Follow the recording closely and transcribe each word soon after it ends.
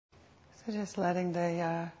So just letting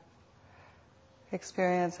the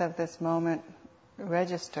experience of this moment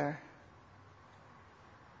register,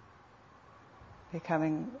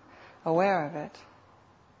 becoming aware of it.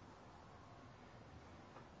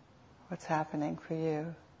 What's happening for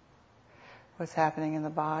you? What's happening in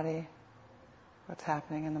the body? What's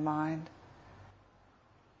happening in the mind?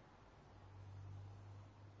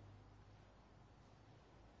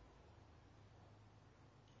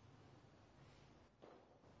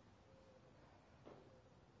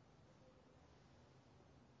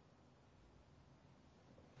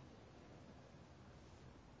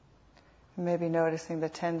 Maybe noticing the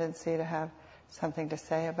tendency to have something to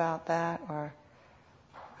say about that or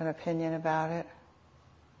an opinion about it.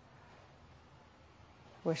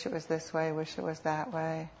 Wish it was this way, wish it was that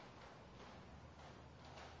way.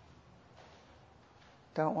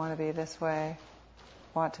 Don't want to be this way,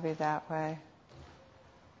 want to be that way.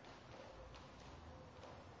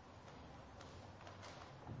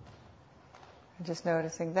 And just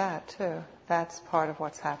noticing that too. That's part of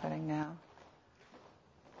what's happening now.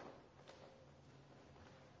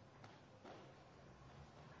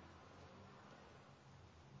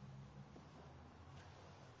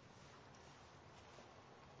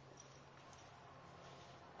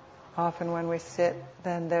 Often when we sit,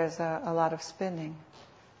 then there's a lot of spinning.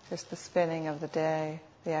 Just the spinning of the day,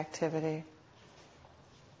 the activity,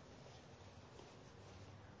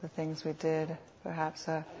 the things we did, perhaps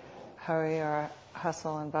a hurry or a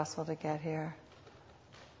hustle and bustle to get here.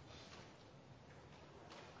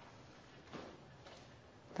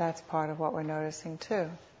 That's part of what we're noticing too.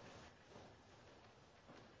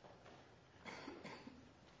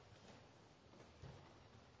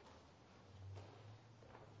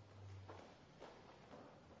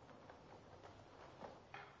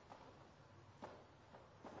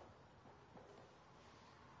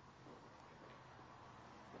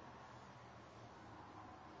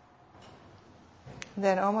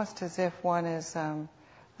 Then almost as if one is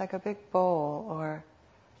like a big bowl or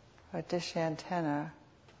a dish antenna,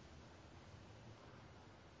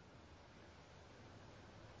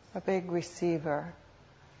 a big receiver,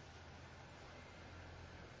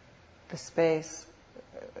 the space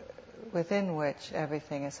within which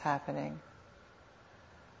everything is happening.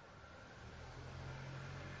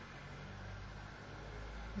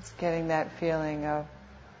 It's getting that feeling of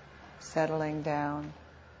settling down.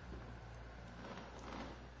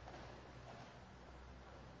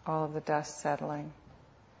 All of the dust settling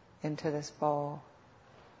into this bowl.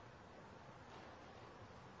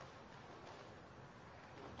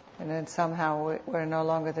 And then somehow we're no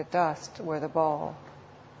longer the dust, we're the bowl.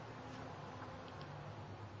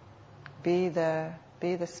 Be the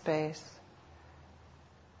space,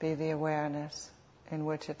 be the awareness in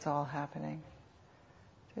which it's all happening.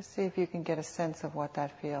 Just see if you can get a sense of what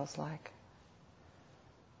that feels like.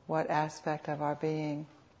 What aspect of our being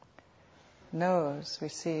knows,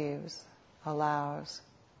 receives, allows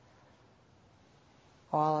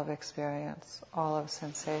all of experience, all of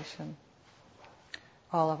sensation,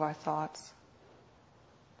 all of our thoughts,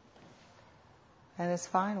 and is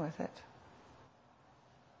fine with it.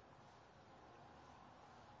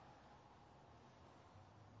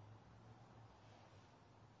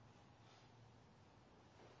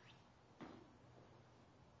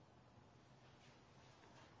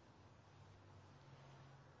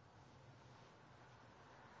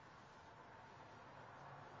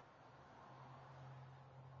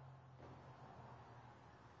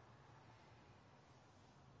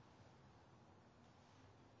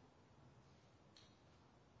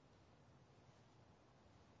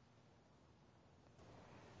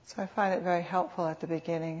 So I find it very helpful at the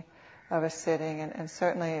beginning of a sitting, and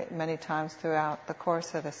certainly many times throughout the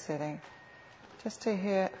course of the sitting, just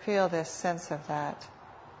to feel this sense of that,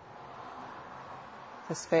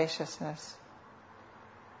 the spaciousness,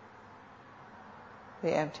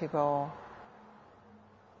 the empty bowl.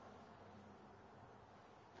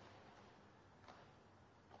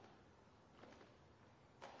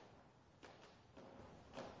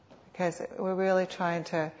 Because we're really trying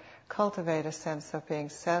to cultivate a sense of being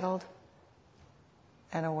settled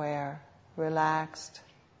and aware, relaxed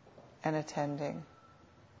and attending.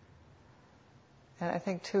 And I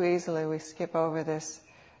think too easily we skip over this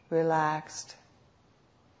relaxed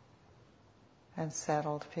and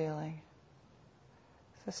settled feeling.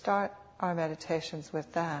 So start our meditations with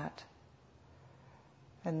that.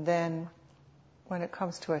 And then when it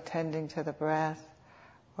comes to attending to the breath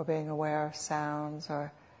or being aware of sounds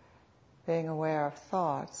or being aware of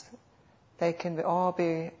thoughts, they can all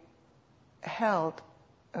be held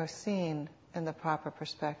or seen in the proper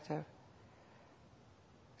perspective,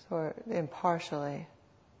 so impartially,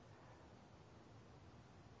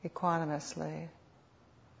 equanimously.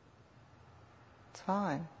 It's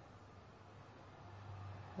fine.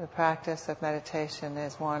 The practice of meditation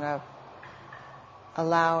is one of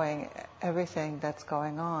allowing everything that's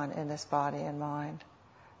going on in this body and mind,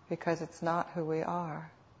 because it's not who we are.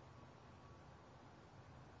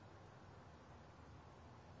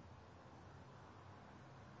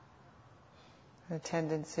 The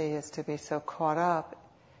tendency is to be so caught up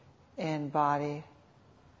in body,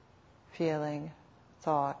 feeling,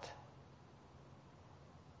 thought.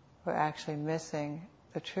 We're actually missing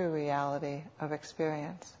the true reality of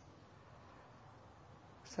experience.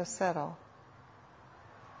 So settle.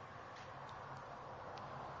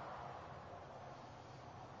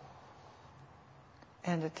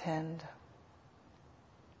 And attend.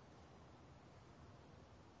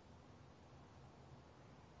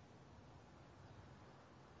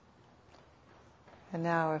 And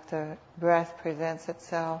now if the breath presents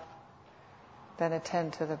itself, then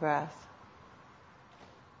attend to the breath.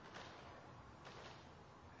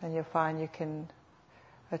 And you'll find you can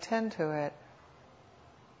attend to it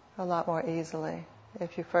a lot more easily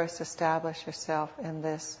if you first establish yourself in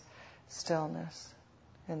this stillness,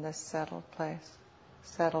 in this settled place,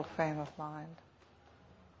 settled frame of mind.